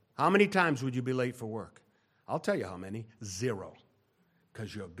 How many times would you be late for work? I'll tell you how many. 0.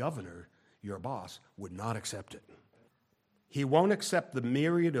 Because your governor, your boss, would not accept it. He won't accept the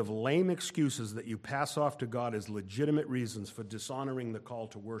myriad of lame excuses that you pass off to God as legitimate reasons for dishonoring the call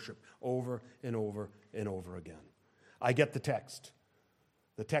to worship over and over and over again. I get the text.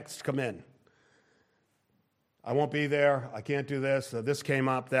 The texts come in. I won't be there. I can't do this. This came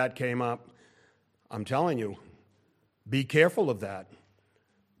up. That came up. I'm telling you, be careful of that.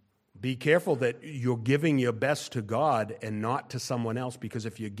 Be careful that you're giving your best to God and not to someone else, because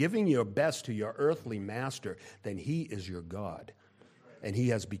if you're giving your best to your earthly master, then he is your God. And he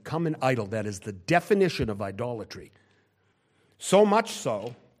has become an idol. That is the definition of idolatry. So much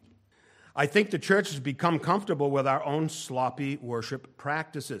so, I think the church has become comfortable with our own sloppy worship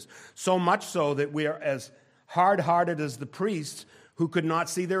practices. So much so that we are as hard-hearted as the priests who could not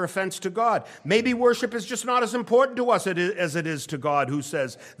see their offense to God. Maybe worship is just not as important to us as it is to God, who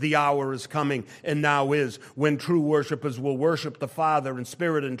says, the hour is coming and now is when true worshipers will worship the Father in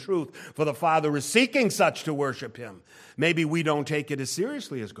spirit and truth, for the Father is seeking such to worship him. Maybe we don't take it as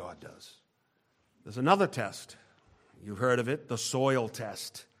seriously as God does. There's another test. You've heard of it, the soil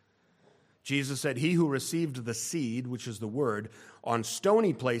test. Jesus said, he who received the seed, which is the word, on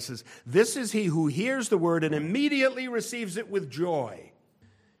stony places, this is he who hears the word and immediately receives it with joy.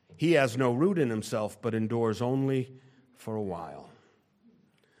 He has no root in himself, but endures only for a while.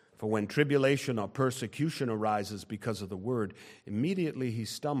 For when tribulation or persecution arises because of the word, immediately he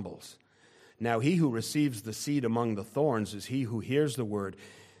stumbles. Now he who receives the seed among the thorns is he who hears the word,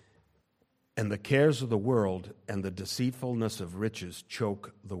 and the cares of the world and the deceitfulness of riches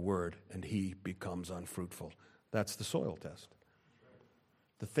choke the word, and he becomes unfruitful. That's the soil test.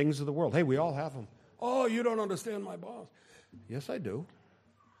 The things of the world. Hey, we all have them. Oh, you don't understand my boss. Yes, I do.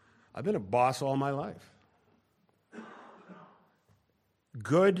 I've been a boss all my life.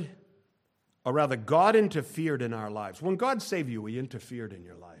 God interfered in our lives. When God saved you, he interfered in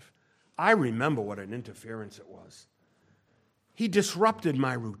your life. I remember what an interference it was. He disrupted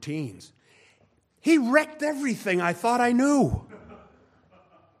my routines. He wrecked everything I thought I knew.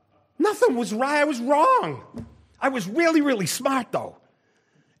 Nothing was right. I was wrong. I was really, really smart, though.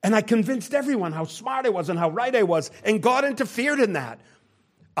 And I convinced everyone how smart I was and how right I was. And God interfered in that.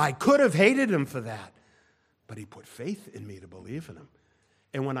 I could have hated him for that. But he put faith in me to believe in him.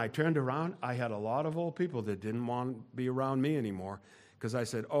 And when I turned around, I had a lot of old people that didn't want to be around me anymore. Because I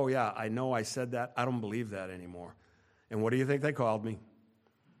said, oh yeah, I know I said that. I don't believe that anymore. And what do you think they called me?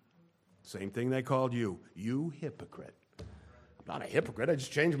 Same thing they called you. You hypocrite. I'm not a hypocrite. I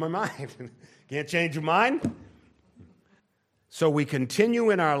just changed my mind. Can't change your mind? So we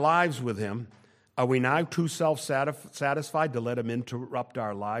continue in our lives with him. Are we now too self-satisfied to let him interrupt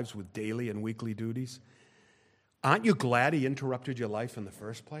our lives with daily and weekly duties? Aren't you glad he interrupted your life in the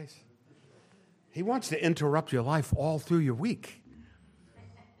first place? He wants to interrupt your life all through your week.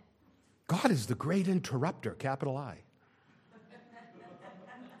 God is the great interrupter, capital I.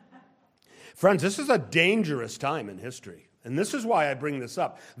 Friends, this is a dangerous time in history. And this is why I bring this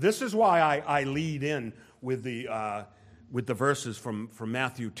up. This is why I lead in with the verses from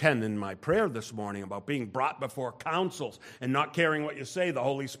Matthew 10 in my prayer this morning about being brought before councils and not caring what you say. The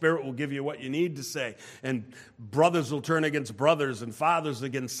Holy Spirit will give you what you need to say. And brothers will turn against brothers and fathers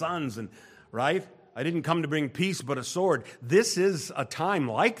against sons. And right? I didn't come to bring peace but a sword. This is a time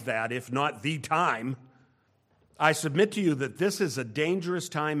like that, if not the time. I submit to you that this is a dangerous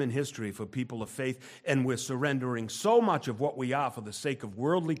time in history for people of faith, and we're surrendering so much of what we are for the sake of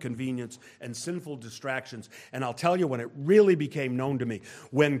worldly convenience and sinful distractions. And I'll tell you when it really became known to me,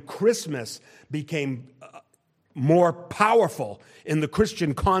 when Christmas became more powerful in the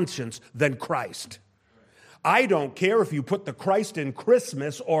Christian conscience than Christ. I don't care if you put the Christ in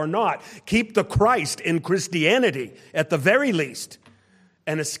Christmas or not. Keep the Christ in Christianity at the very least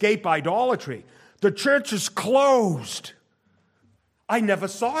and escape idolatry. The church is closed. I never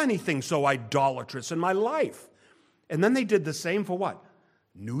saw anything so idolatrous in my life. And then they did the same for what?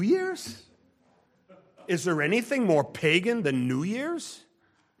 New Year's? Is there anything more pagan than New Year's?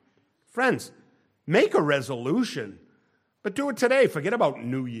 Friends, make a resolution, but do it today. Forget about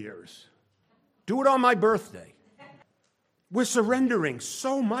New Year's. Do it on my birthday. We're surrendering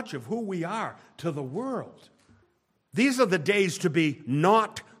so much of who we are to the world. These are the days to be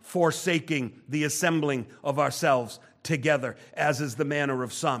not forsaking the assembling of ourselves together, as is the manner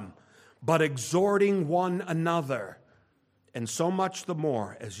of some, but exhorting one another, and so much the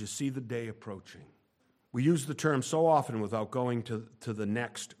more as you see the day approaching. We use the term so often without going to the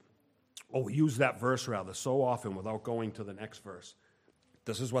next. We use that verse rather so often without going to the next verse.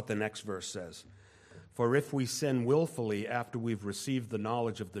 This is what the next verse says. For if we sin willfully after we've received the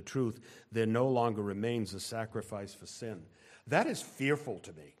knowledge of the truth, there no longer remains a sacrifice for sin. That is fearful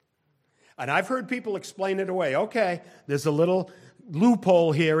to me. And I've heard people explain it away. Okay, there's a little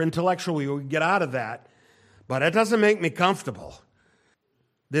loophole here intellectually. We get out of that. But it doesn't make me comfortable.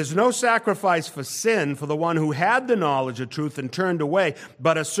 There's no sacrifice for sin for the one who had the knowledge of truth and turned away,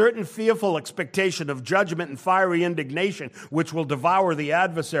 but a certain fearful expectation of judgment and fiery indignation which will devour the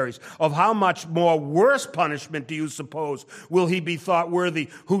adversaries. Of how much more worse punishment do you suppose will he be thought worthy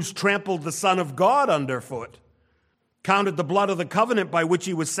who's trampled the Son of God underfoot, counted the blood of the covenant by which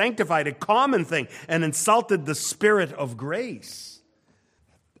he was sanctified a common thing, and insulted the Spirit of grace?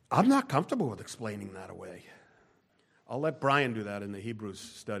 I'm not comfortable with explaining that away. I'll let Brian do that in the Hebrews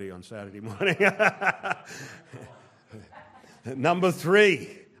study on Saturday morning. Number 3.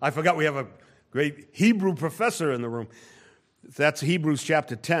 I forgot we have a great Hebrew professor in the room. That's Hebrews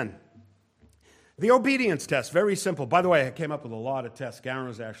chapter 10. The obedience test, very simple. By the way, I came up with a lot of tests. Garen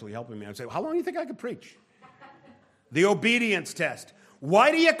was actually helping me. I'd say, how long do you think I could preach? The obedience test.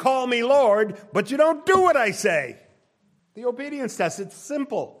 Why do you call me Lord, but you don't do what I say? The obedience test, it's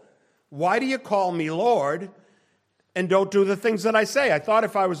simple. Why do you call me Lord and don't do the things that I say? I thought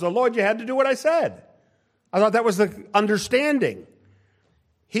if I was the Lord, you had to do what I said. I thought that was the understanding.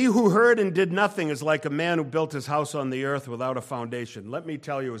 He who heard and did nothing is like a man who built his house on the earth without a foundation. Let me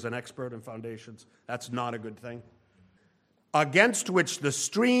tell you, as an expert in foundations, that's not a good thing. Against which the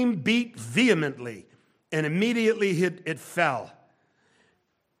stream beat vehemently, and immediately it fell.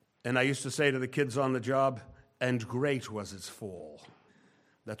 And I used to say to the kids on the job, and great was its fall.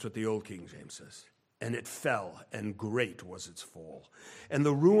 That's what the old King James says. And it fell, and great was its fall. And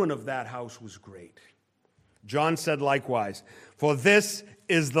the ruin of that house was great. John said likewise, for this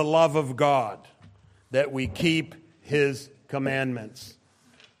is the love of God, that we keep his commandments.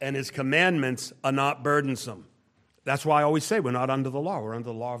 And his commandments are not burdensome. That's why I always say we're not under the law. We're under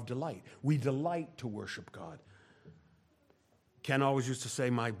the law of delight. We delight to worship God. Ken always used to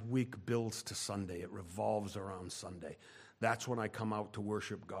say, my week builds to Sunday. It revolves around Sunday. That's when I come out to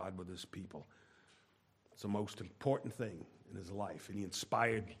worship God with his people. It's the most important thing in his life, and he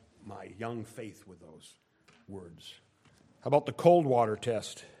inspired my young faith with those words. How about the cold water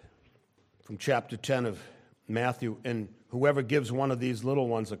test from chapter 10 of Matthew? And whoever gives one of these little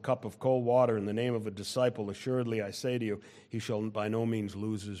ones a cup of cold water in the name of a disciple, assuredly I say to you, he shall by no means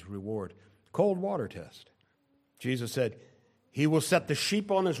lose his reward. Cold water test. Jesus said, he will set the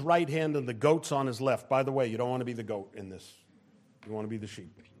sheep on his right hand and the goats on his left. By the way, you don't want to be the goat in this. You want to be the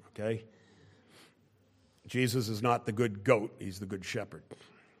sheep, okay? Jesus is not the good goat. He's the good shepherd.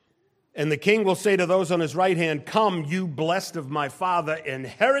 And the king will say to those on his right hand, come, you blessed of my Father,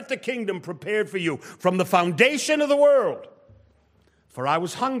 inherit the kingdom prepared for you from the foundation of the world. For I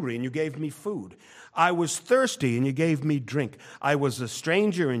was hungry, and you gave me food. I was thirsty, and you gave me drink. I was a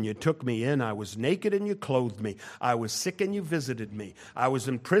stranger, and you took me in. I was naked, and you clothed me. I was sick, and you visited me. I was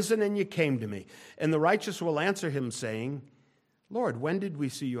in prison, and you came to me. And the righteous will answer him, saying, Lord, when did we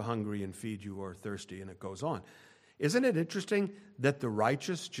see you hungry and feed you, or thirsty? And it goes on. Isn't it interesting that the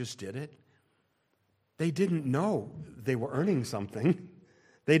righteous just did it? They didn't know they were earning something.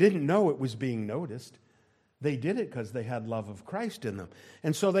 They didn't know it was being noticed. They did it because they had love of Christ in them.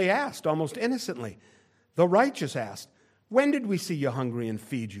 And so they asked almost innocently. The righteous asked, when did we see you hungry and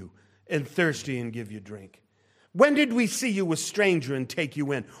feed you, and thirsty and give you drink? When did we see you a stranger and take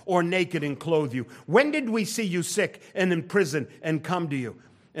you in, or naked and clothe you? When did we see you sick and in prison and come to you?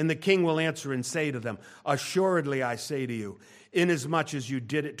 And the king will answer and say to them, assuredly I say to you, inasmuch as you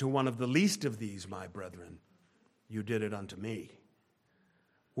did it to one of the least of these, my brethren, you did it unto me.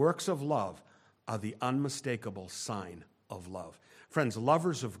 Works of love are the unmistakable sign of love. Friends,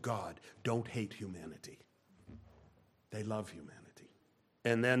 lovers of God don't hate humanity. They love humanity.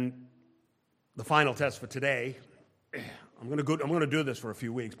 And then the final test for today, I'm going to do this for a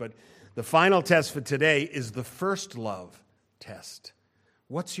few weeks, but the final test for today is the first love test.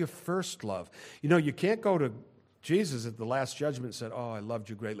 What's your first love? You know, you can't go to Jesus at the last judgment and said, oh, I loved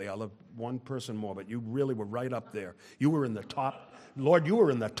you greatly. I loved one person more, but you really were right up there. You were in the top. Lord, you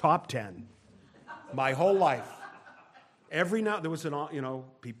were in the top 10 my whole life. Every now, there was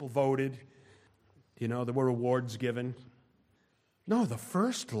people voted. There were awards given. No, the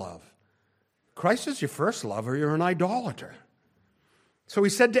first love. Christ is your first love, or you're an idolater. So he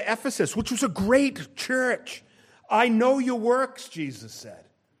said to Ephesus, which was a great church, I know your works, Jesus said.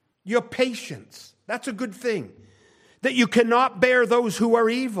 Your patience, that's a good thing. That you cannot bear those who are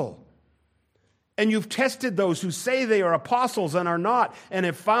evil. And you've tested those who say they are apostles and are not, and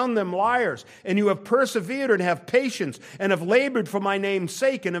have found them liars. And you have persevered and have patience, and have labored for my name's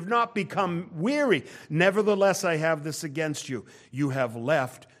sake, and have not become weary. Nevertheless, I have this against you. You have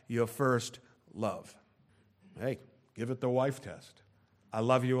left your first love. Hey, give it the wife test. I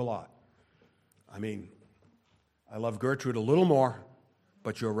love you a lot. I mean, I love Gertrude a little more,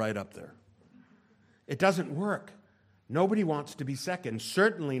 but you're right up there. It doesn't work. Nobody wants to be second,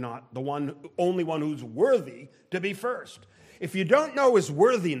 certainly not the only one who's worthy to be first. If you don't know his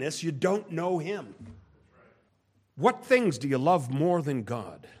worthiness, you don't know him. What things do you love more than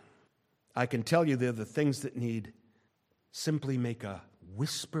God? I can tell you they're the things that need simply make a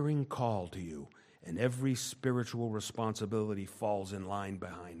whispering call to you, and every spiritual responsibility falls in line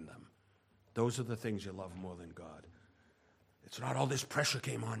behind them. Those are the things you love more than God. It's not all this pressure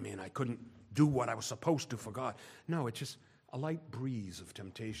came on me and I couldn't do what I was supposed to for God. No, it's just a light breeze of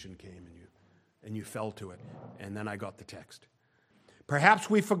temptation came and you fell to it. And then I got the text. Perhaps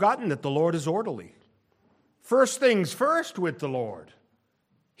we've forgotten that the Lord is orderly. First things first with the Lord.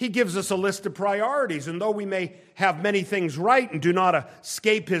 He gives us a list of priorities, and though we may have many things right and do not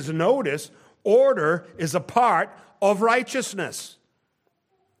escape his notice, order is a part of righteousness.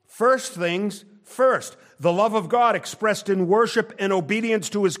 First things first. The love of God expressed in worship and obedience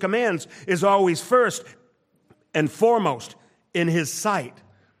to his commands is always first and foremost in his sight.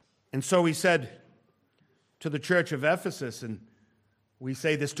 And so he said to the church of Ephesus, and we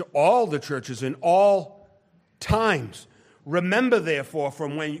say this to all the churches in all times, remember therefore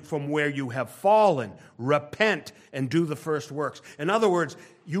from where you have fallen, repent and do the first works. In other words,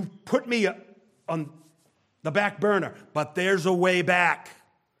 you put me on the back burner, but there's a way back.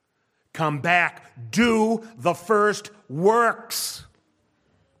 Come back, do the first works.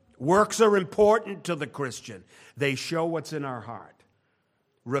 Works are important to the Christian. They show what's in our heart.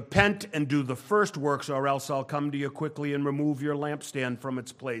 Repent and do the first works, or else I'll come to you quickly and remove your lampstand from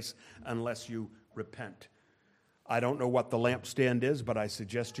its place unless you repent. I don't know what the lampstand is, but I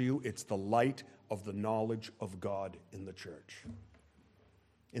suggest to you it's the light of the knowledge of God in the church.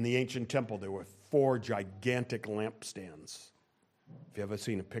 In the ancient temple, there were 4 gigantic lampstands. If you've ever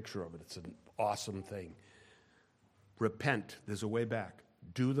seen a picture of it, it's an awesome thing. Repent. There's a way back.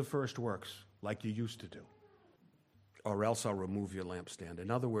 Do the first works like you used to do, or else I'll remove your lampstand. In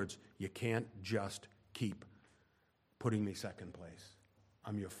other words, you can't just keep putting me second place.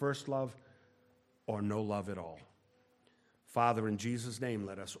 I'm your first love or no love at all. Father, in Jesus' name,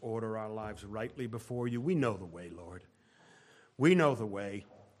 let us order our lives rightly before you. We know the way, Lord. We know the way.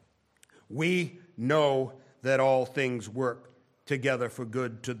 We know that all things work together for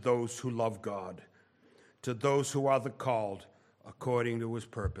good to those who love God, to those who are the called according to his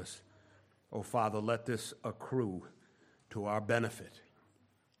purpose. Oh, Father, let this accrue to our benefit.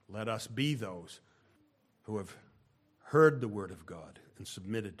 Let us be those who have heard the word of God and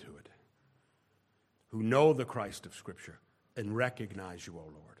submitted to it, who know the Christ of Scripture and recognize you, O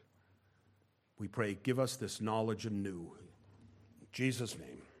Lord. We pray, give us this knowledge anew. In Jesus'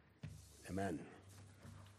 name, amen.